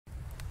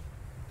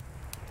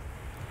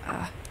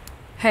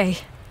Hey.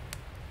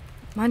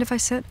 Mind if I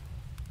sit?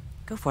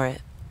 Go for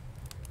it.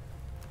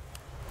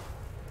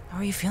 How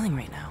are you feeling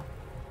right now?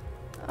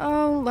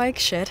 Oh, like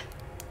shit.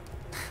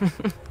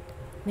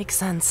 Makes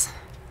sense.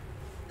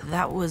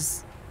 That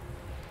was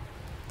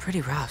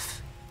pretty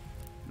rough.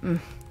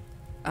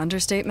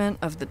 Understatement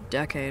of the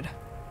decade.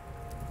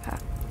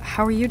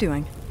 How are you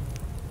doing?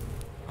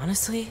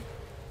 Honestly,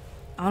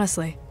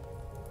 Honestly,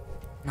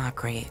 not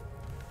great.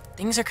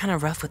 Things are kind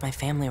of rough with my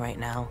family right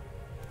now.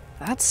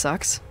 that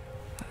sucks.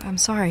 I'm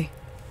sorry.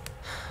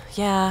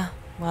 Yeah,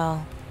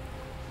 well,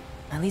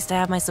 at least I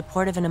have my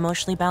supportive and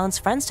emotionally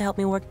balanced friends to help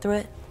me work through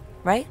it,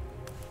 right?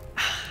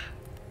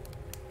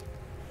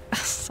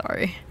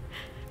 Sorry.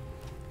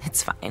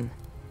 It's fine.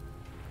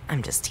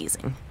 I'm just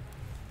teasing.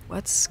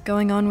 What's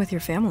going on with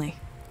your family?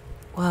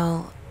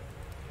 Well,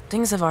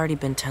 things have already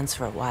been tense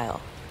for a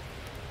while.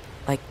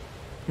 Like,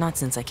 not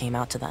since I came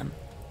out to them.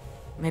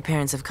 My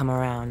parents have come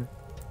around.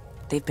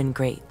 They've been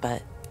great,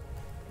 but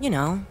you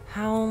know,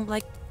 how,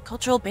 like,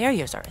 cultural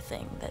barriers are a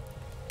thing that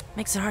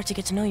makes it hard to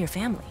get to know your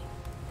family.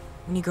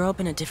 When you grow up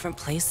in a different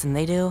place than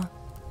they do,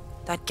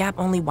 that gap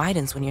only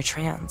widens when you're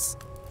trans.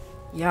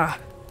 Yeah,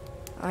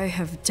 I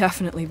have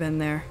definitely been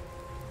there.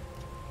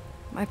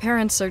 My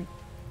parents are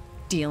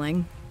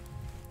dealing,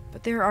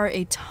 but there are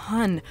a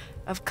ton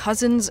of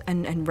cousins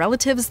and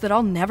relatives that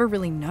I'll never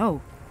really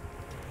know.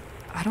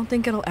 I don't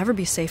think it'll ever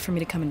be safe for me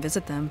to come and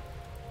visit them.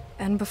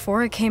 And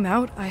before I came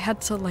out, I had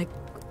to, like,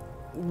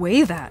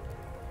 weigh that.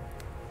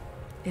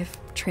 If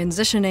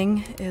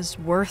transitioning is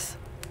worth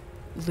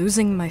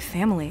losing my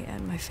family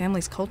and my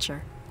family's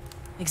culture.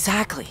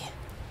 Exactly.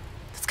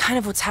 That's kind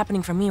of what's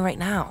happening for me right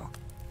now.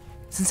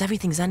 Since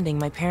everything's ending,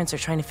 my parents are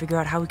trying to figure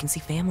out how we can see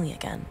family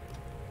again.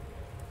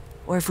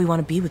 Or if we want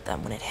to be with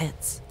them when it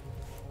hits.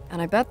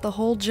 And I bet the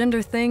whole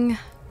gender thing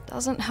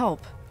doesn't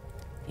help.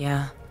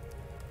 Yeah.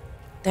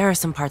 There are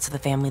some parts of the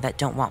family that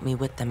don't want me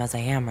with them as I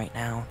am right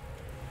now.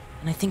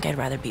 And I think I'd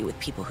rather be with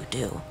people who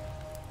do.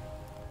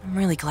 I'm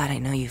really glad I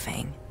know you,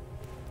 Fang.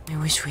 I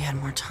wish we had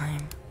more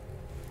time.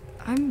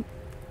 I'm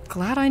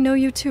glad I know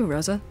you too,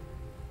 Rosa.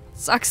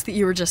 Sucks that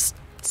you were just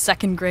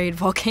second grade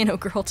volcano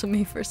girl to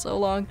me for so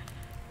long.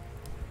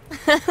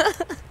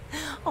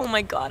 Oh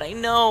my god, I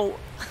know.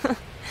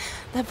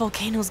 That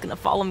volcano's gonna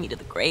follow me to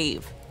the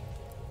grave.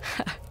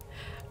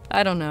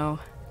 I don't know.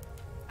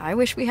 I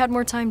wish we had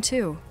more time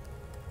too.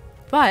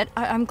 But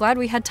I'm glad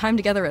we had time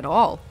together at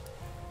all.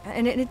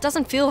 And it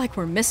doesn't feel like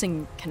we're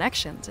missing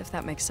connections, if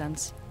that makes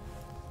sense.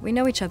 We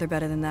know each other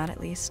better than that,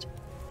 at least.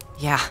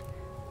 Yeah.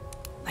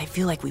 I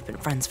feel like we've been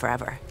friends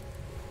forever.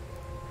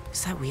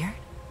 Is that weird?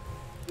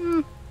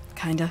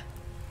 Kinda.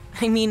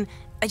 I mean,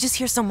 I just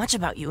hear so much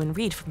about you and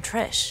read from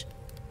Trish.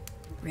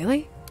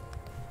 Really?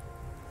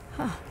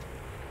 Huh.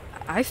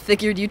 I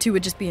figured you two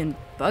would just be in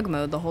bug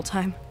mode the whole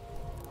time.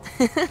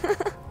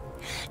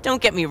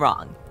 Don't get me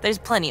wrong, there's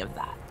plenty of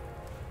that.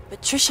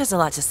 But Trish has a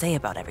lot to say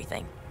about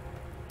everything.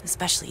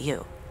 Especially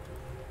you.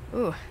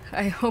 Ooh,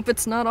 I hope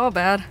it's not all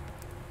bad.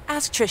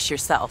 Ask Trish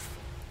yourself.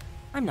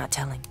 I'm not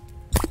telling.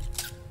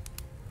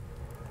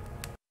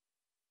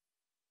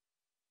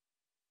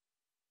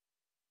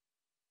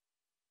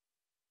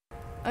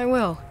 I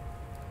will.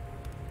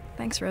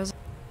 Thanks, Rosa.